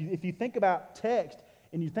evidence. If you think about text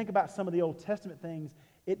and you think about some of the Old Testament things,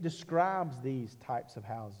 it describes these types of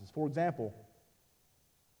houses. For example,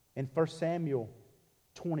 in 1 Samuel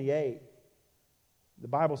 28, the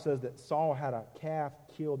Bible says that Saul had a calf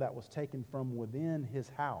killed that was taken from within his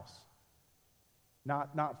house,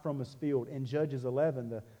 not from his field. In Judges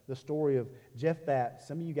 11, the story of Jephthah,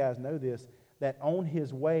 some of you guys know this, that on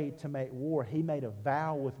his way to make war, he made a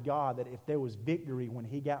vow with God that if there was victory when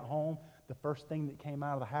he got home, the first thing that came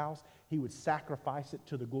out of the house, he would sacrifice it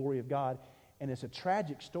to the glory of God. And it's a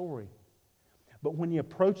tragic story. But when he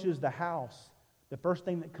approaches the house, the first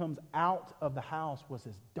thing that comes out of the house was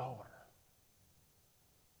his daughter.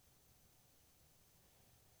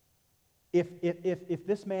 If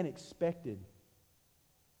this man expected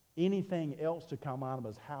anything else to come out of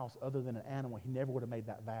his house other than an animal, he never would have made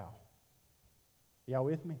that vow. Y'all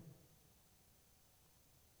with me?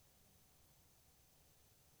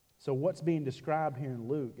 So what's being described here in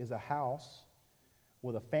Luke is a house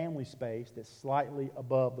with a family space that's slightly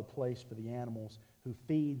above the place for the animals who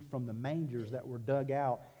feed from the mangers that were dug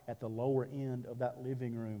out at the lower end of that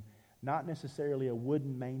living room. Not necessarily a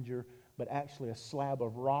wooden manger, but actually a slab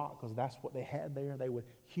of rock, because that's what they had there. They would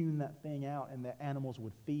hew that thing out and the animals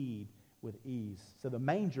would feed with ease. So the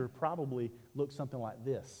manger probably looked something like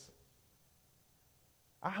this.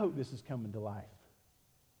 I hope this is coming to life.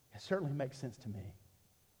 It certainly makes sense to me.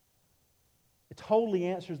 It totally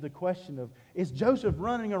answers the question of, is Joseph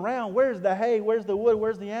running around? Where's the hay? Where's the wood?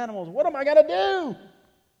 Where's the animals? What am I going to do?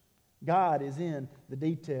 God is in the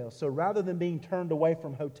details. So rather than being turned away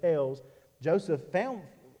from hotels, Joseph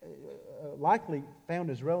likely found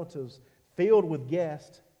his relatives filled with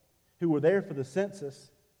guests who were there for the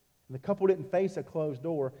census. And the couple didn't face a closed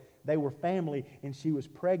door. They were family, and she was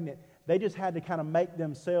pregnant. They just had to kind of make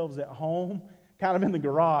themselves at home, kind of in the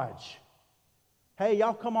garage. Hey,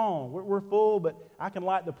 y'all come on. We're full, but I can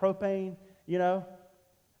light the propane,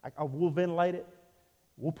 we'll ventilate it.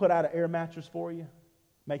 We'll put out an air mattress for you.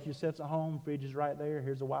 Make yourselves at home. Fridge is right there.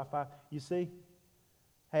 Here's the Wi-Fi. You see?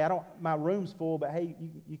 Hey, my room's full, but hey,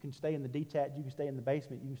 you can stay in the detached. You can stay in the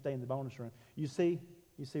basement. You can stay in the bonus room. You see?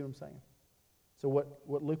 You see what I'm saying? So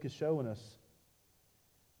what Luke is showing us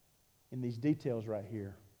in these details right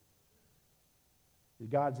here is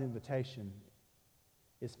God's invitation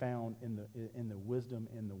is found in the wisdom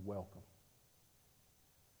and the welcome.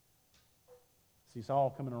 See, it's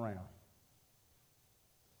all coming around.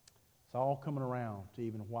 It's all coming around to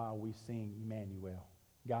even why we sing Emmanuel,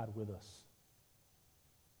 God with us.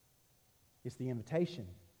 It's the invitation.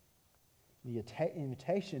 The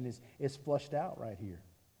invitation is flushed out right here.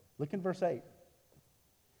 Look in verse 8.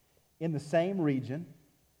 In the same region,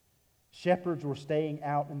 shepherds were staying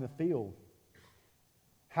out in the field.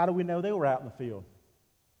 How do we know they were out in the field?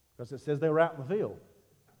 Because it says they were out in the field.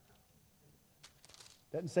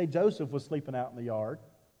 It doesn't say Joseph was sleeping out in the yard.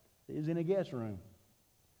 He was in a guest room.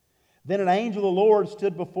 Then an angel of the Lord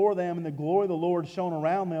stood before them, and the glory of the Lord shone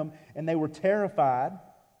around them, and they were terrified.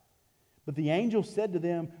 But the angel said to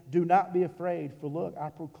them, "Do not be afraid, for look,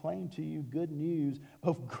 I proclaim to you good news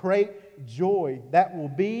of great joy that will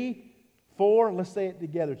be for," let's say it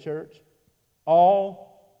together, church,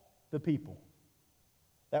 all the people.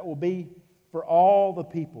 That will be for all the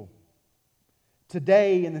people.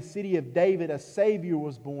 Today in the city of David, a Savior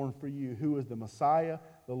was born for you, who is the Messiah,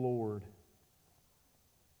 the Lord.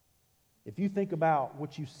 If you think about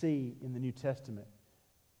what you see in the New Testament,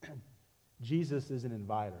 Jesus is an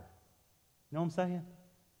inviter. You know what I'm saying?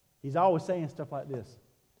 He's always saying stuff like this.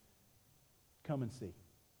 Come and see.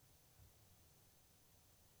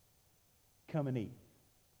 Come and eat.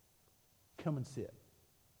 Come and sit.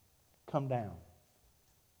 Come down.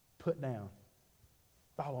 Put down.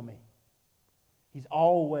 Follow me. He's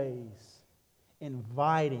always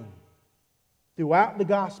inviting throughout the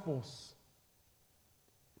Gospels,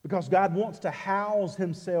 because God wants to house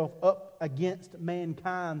Himself up against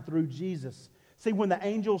mankind through Jesus. See, when the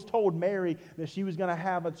angels told Mary that she was going to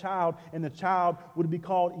have a child, and the child would be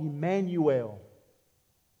called Emmanuel.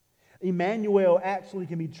 Emmanuel actually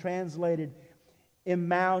can be translated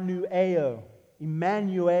Emmanuel.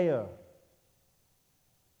 Emmanuel.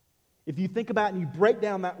 If you think about it and you break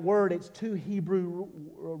down that word, it's two Hebrew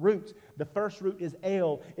roots. The first root is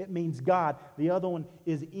El. It means God. The other one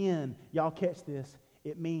is in. Y'all catch this.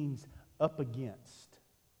 It means up against.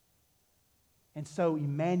 And so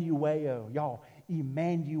Emmanuel, y'all,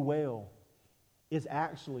 Emmanuel is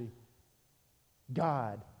actually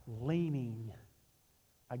God leaning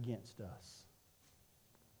against us.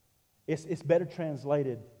 It's better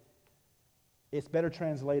translated. It's better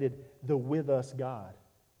translated the with us God.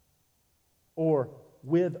 Or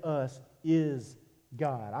with us is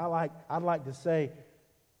God. I'd like to say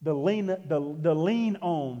the lean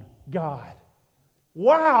on God.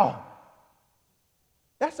 Wow!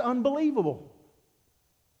 That's unbelievable.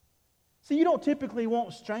 See, you don't typically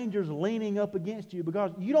want strangers leaning up against you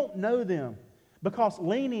because you don't know them. Because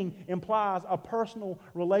leaning implies a personal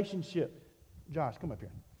relationship. Josh, come up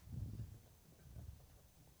here.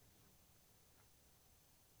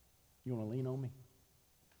 You want to lean on me?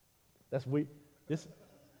 That's weird. This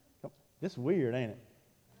is weird, ain't it?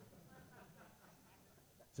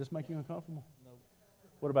 Does this make you uncomfortable? No.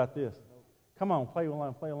 What about this? No. Come on, play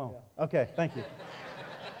along. Yeah. Okay, thank you.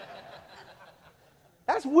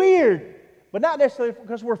 That's weird, but not necessarily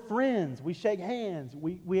because we're friends. We shake hands.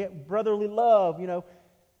 We have brotherly love, you know.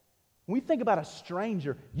 When we think about a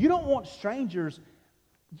stranger, you don't want strangers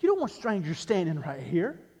standing right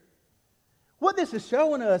here. What this is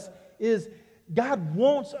showing us is God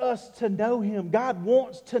wants us to know Him. God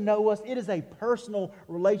wants to know us. It is a personal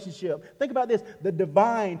relationship. Think about this. The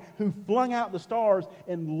divine who flung out the stars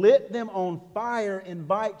and lit them on fire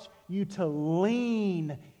invites you to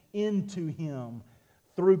lean into Him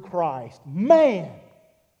through Christ. Man!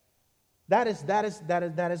 That is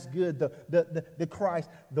good. The Christ,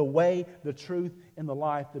 the way, the truth, and the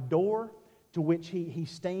life. The door to which He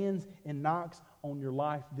stands and knocks on your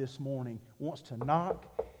life this morning. Wants to knock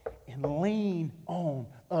and lean on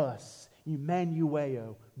us.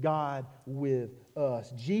 Emmanuel, God with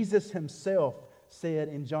us. Jesus Himself said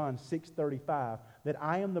in John 6:35 that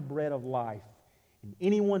I am the bread of life. And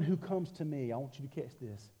anyone who comes to me, I want you to catch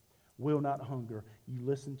this, will not hunger. You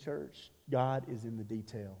listen, church, God is in the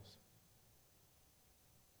details.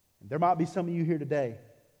 And there might be some of you here today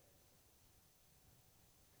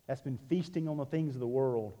that's been feasting on the things of the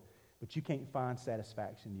world, but you can't find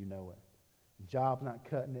satisfaction, you know it. The job's not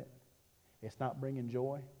cutting it. It's not bringing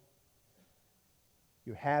joy.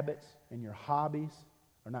 Your habits and your hobbies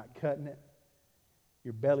are not cutting it.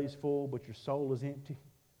 Your belly's full, but your soul is empty.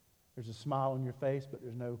 There's a smile on your face, but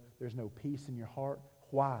there's no peace in your heart.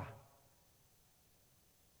 Why?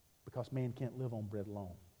 Because man can't live on bread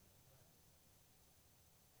alone.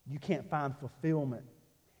 You can't find fulfillment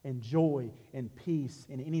and joy and peace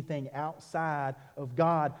in anything outside of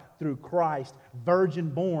God through Christ, virgin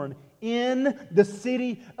born in the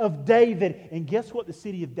city of David. And guess what the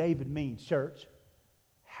city of David means, church?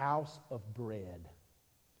 House of bread.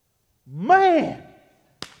 Man!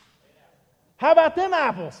 How about them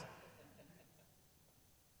apples?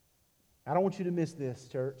 I don't want you to miss this,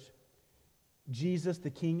 church. Jesus, the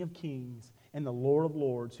King of Kings and the Lord of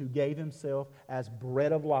Lords, who gave Himself as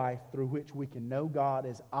bread of life through which we can know God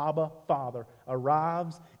as Abba Father,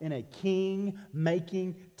 arrives in a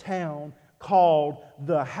king-making town called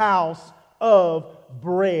the House of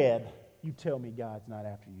Bread. You tell me God's not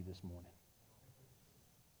after you this morning.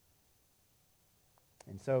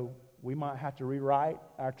 And so we might have to rewrite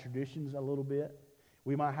our traditions a little bit.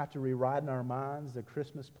 We might have to rewrite in our minds the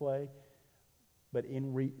Christmas play. But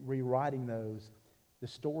in rewriting those, the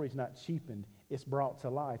story's not cheapened. It's brought to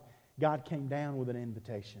life. God came down with an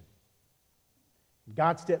invitation.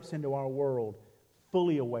 God steps into our world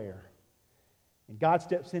fully aware. And God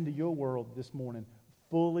steps into your world this morning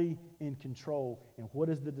fully in control. And what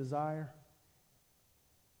is the desire?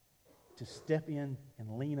 To step in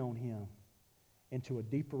and lean on Him into a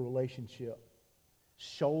deeper relationship,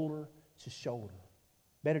 shoulder to shoulder.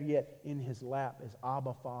 Better yet, in His lap as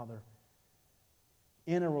Abba Father,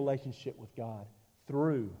 in a relationship with God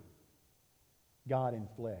through God in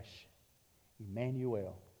flesh,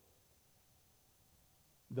 Emmanuel,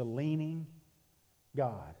 the leaning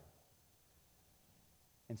God.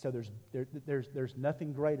 And so there's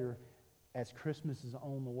nothing greater as Christmas is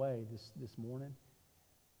on the way this morning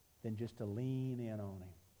than just to lean in on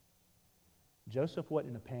Him. Joseph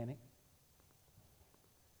wasn't in a panic.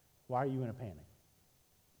 Why are you in a panic?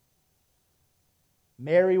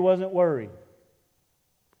 Mary wasn't worried.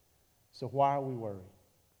 So why are we worried?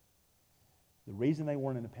 The reason they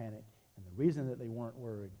weren't in a panic and the reason that they weren't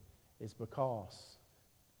worried is because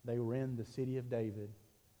they were in the city of David,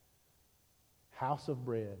 house of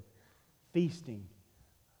bread, feasting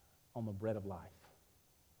on the bread of life.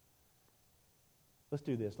 Let's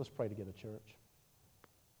do this. Let's pray together, church.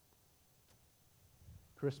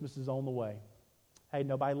 Christmas is on the way. Hey,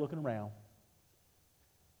 nobody looking around.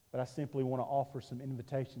 But I simply want to offer some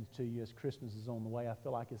invitations to you as Christmas is on the way. I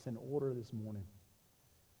feel like it's in order this morning.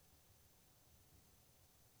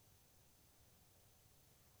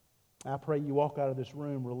 I pray you walk out of this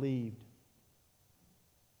room relieved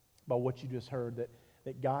by what you just heard,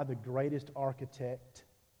 that God, the greatest architect,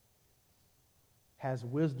 has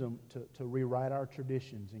wisdom to rewrite our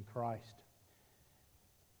traditions in Christ.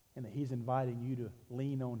 and that He's inviting you to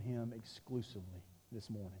lean on Him exclusively this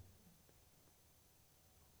morning.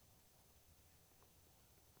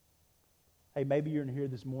 Hey, maybe you're in here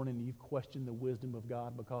this morning and you've questioned the wisdom of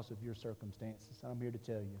God because of your circumstances. I'm here to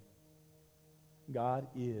tell you, God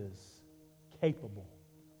is capable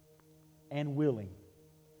and willing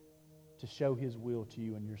to show His will to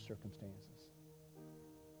you in your circumstances.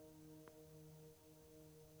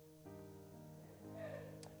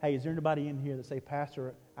 Hey, is there anybody in here that say,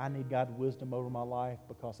 Pastor, I need God's wisdom over my life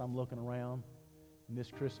because I'm looking around and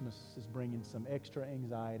this Christmas is bringing some extra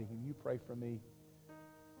anxiety. Can you pray for me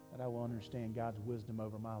that I will understand God's wisdom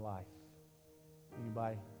over my life?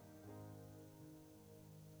 Anybody?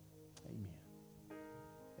 Amen.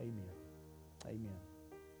 Amen. Amen.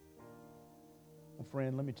 Well,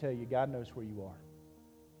 friend, let me tell you, God knows where you are.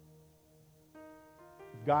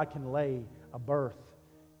 If God can lay a birth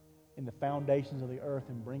in the foundations of the earth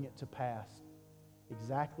and bring it to pass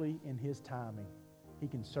exactly in His timing, He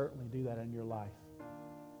can certainly do that in your life.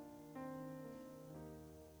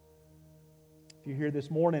 If you're here this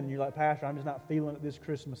morning and you're like, Pastor, I'm just not feeling it this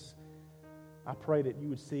Christmas, I pray that you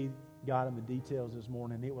would see God in the details this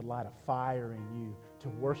morning. It would light a fire in you to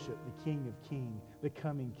worship the King of Kings, the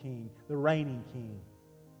coming King, the reigning King.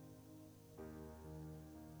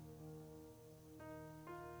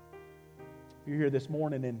 If you're here this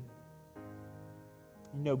morning and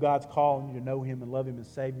you know God's calling you to know Him and love Him as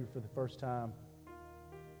Savior for the first time,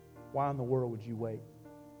 why in the world would you wait?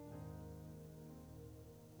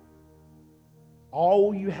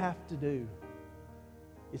 All you have to do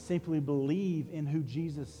is simply believe in who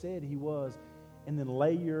Jesus said He was and then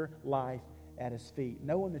lay your life at His feet,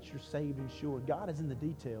 knowing that you're saved and sure. God is in the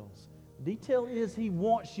details. The detail is He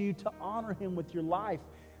wants you to honor Him with your life.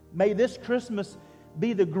 May this Christmas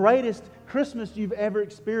be the greatest Christmas you've ever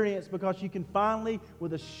experienced because you can finally,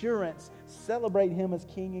 with assurance, celebrate Him as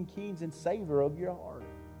King and Kings and Savior of your heart.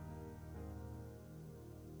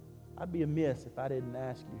 I'd be amiss if I didn't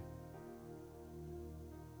ask you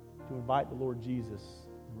to invite the Lord Jesus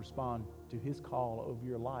and respond to His call over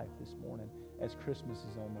your life this morning as Christmas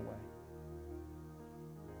is on the way.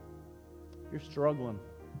 If you're struggling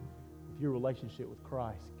with your relationship with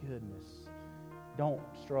Christ, goodness, don't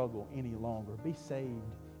struggle any longer. Be saved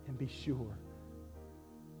and be sure.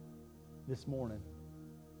 This morning,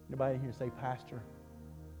 anybody in here say, Pastor,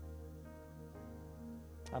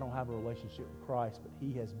 I don't have a relationship with Christ, but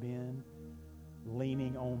He has been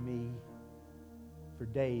leaning on me for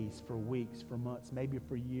days, for weeks, for months, maybe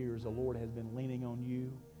for years. The Lord has been leaning on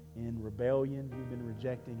you in rebellion. You've been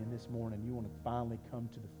rejecting, and this morning you want to finally come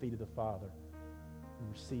to the feet of the Father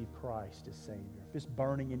and receive Christ as Savior. If it's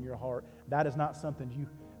burning in your heart, that is not something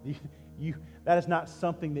that is not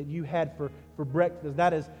something that you had for breakfast.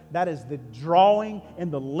 That is the drawing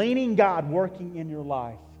and the leaning God working in your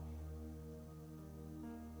life.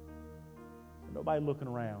 Nobody looking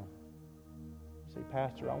around. Say,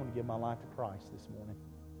 Pastor, I want to give my life to Christ this morning.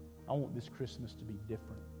 I want this Christmas to be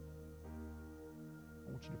different.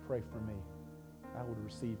 I want you to pray for me. I would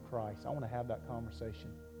receive Christ. I want to have that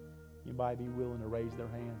conversation. Anybody be willing to raise their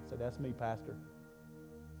hand? Say, that's me, Pastor.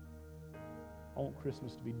 I want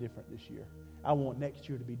Christmas to be different this year. I want next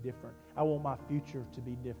year to be different. I want my future to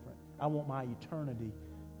be different. I want my eternity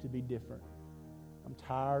to be different. I'm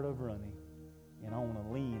tired of running, and I want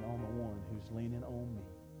to lean on the one who's leaning on me.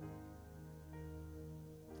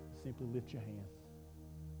 Simply lift your hand.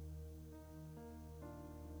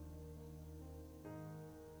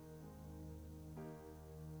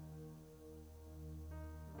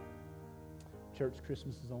 Church,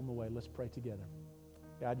 Christmas is on the way. Let's pray together.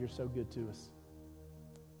 God, you're so good to us.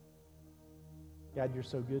 God, you're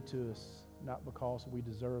so good to us, not because we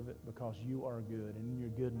deserve it, because you are good. And in your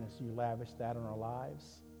goodness, you lavish that on our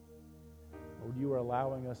lives. Lord, you are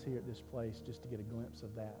allowing us here at this place just to get a glimpse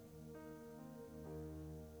of that.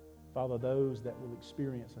 Father, those that will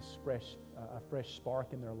experience a fresh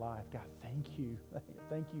spark in their life, God, thank you.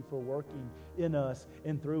 Thank you for working in us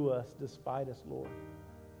and through us despite us, Lord.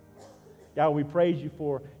 God, we praise you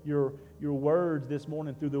for your words this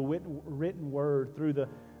morning, through the written word, through the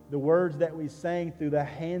words that we sang, through the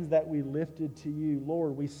hands that we lifted to you.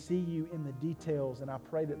 Lord, we see you in the details, and I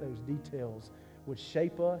pray that those details would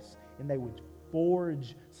shape us and they would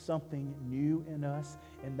forge something new in us,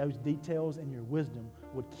 and those details and your wisdom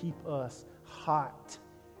would keep us hot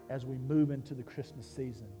as we move into the Christmas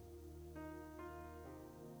season.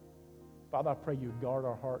 Father, I pray you would guard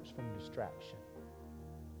our hearts from distraction.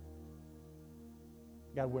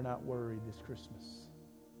 God, we're not worried this Christmas.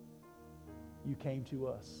 You came to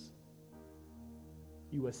us.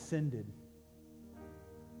 You ascended.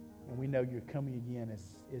 And we know you're coming again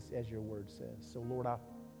as your word says. So, Lord,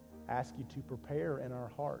 ask you to prepare in our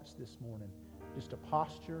hearts this morning just a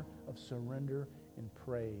posture of surrender and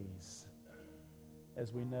praise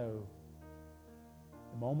as we know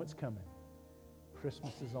the moment's coming.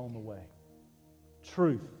 Christmas is on the way.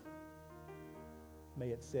 Truth, may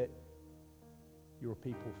it set your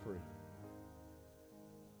people free.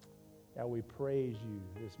 God, we praise you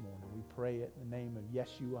this morning. We pray it in the name of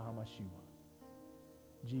Yeshua HaMashiach,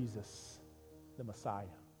 Jesus, the Messiah.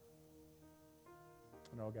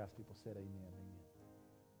 And all God's people said amen. Amen.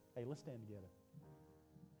 Hey, let's stand together.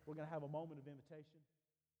 We're going to have a moment of invitation.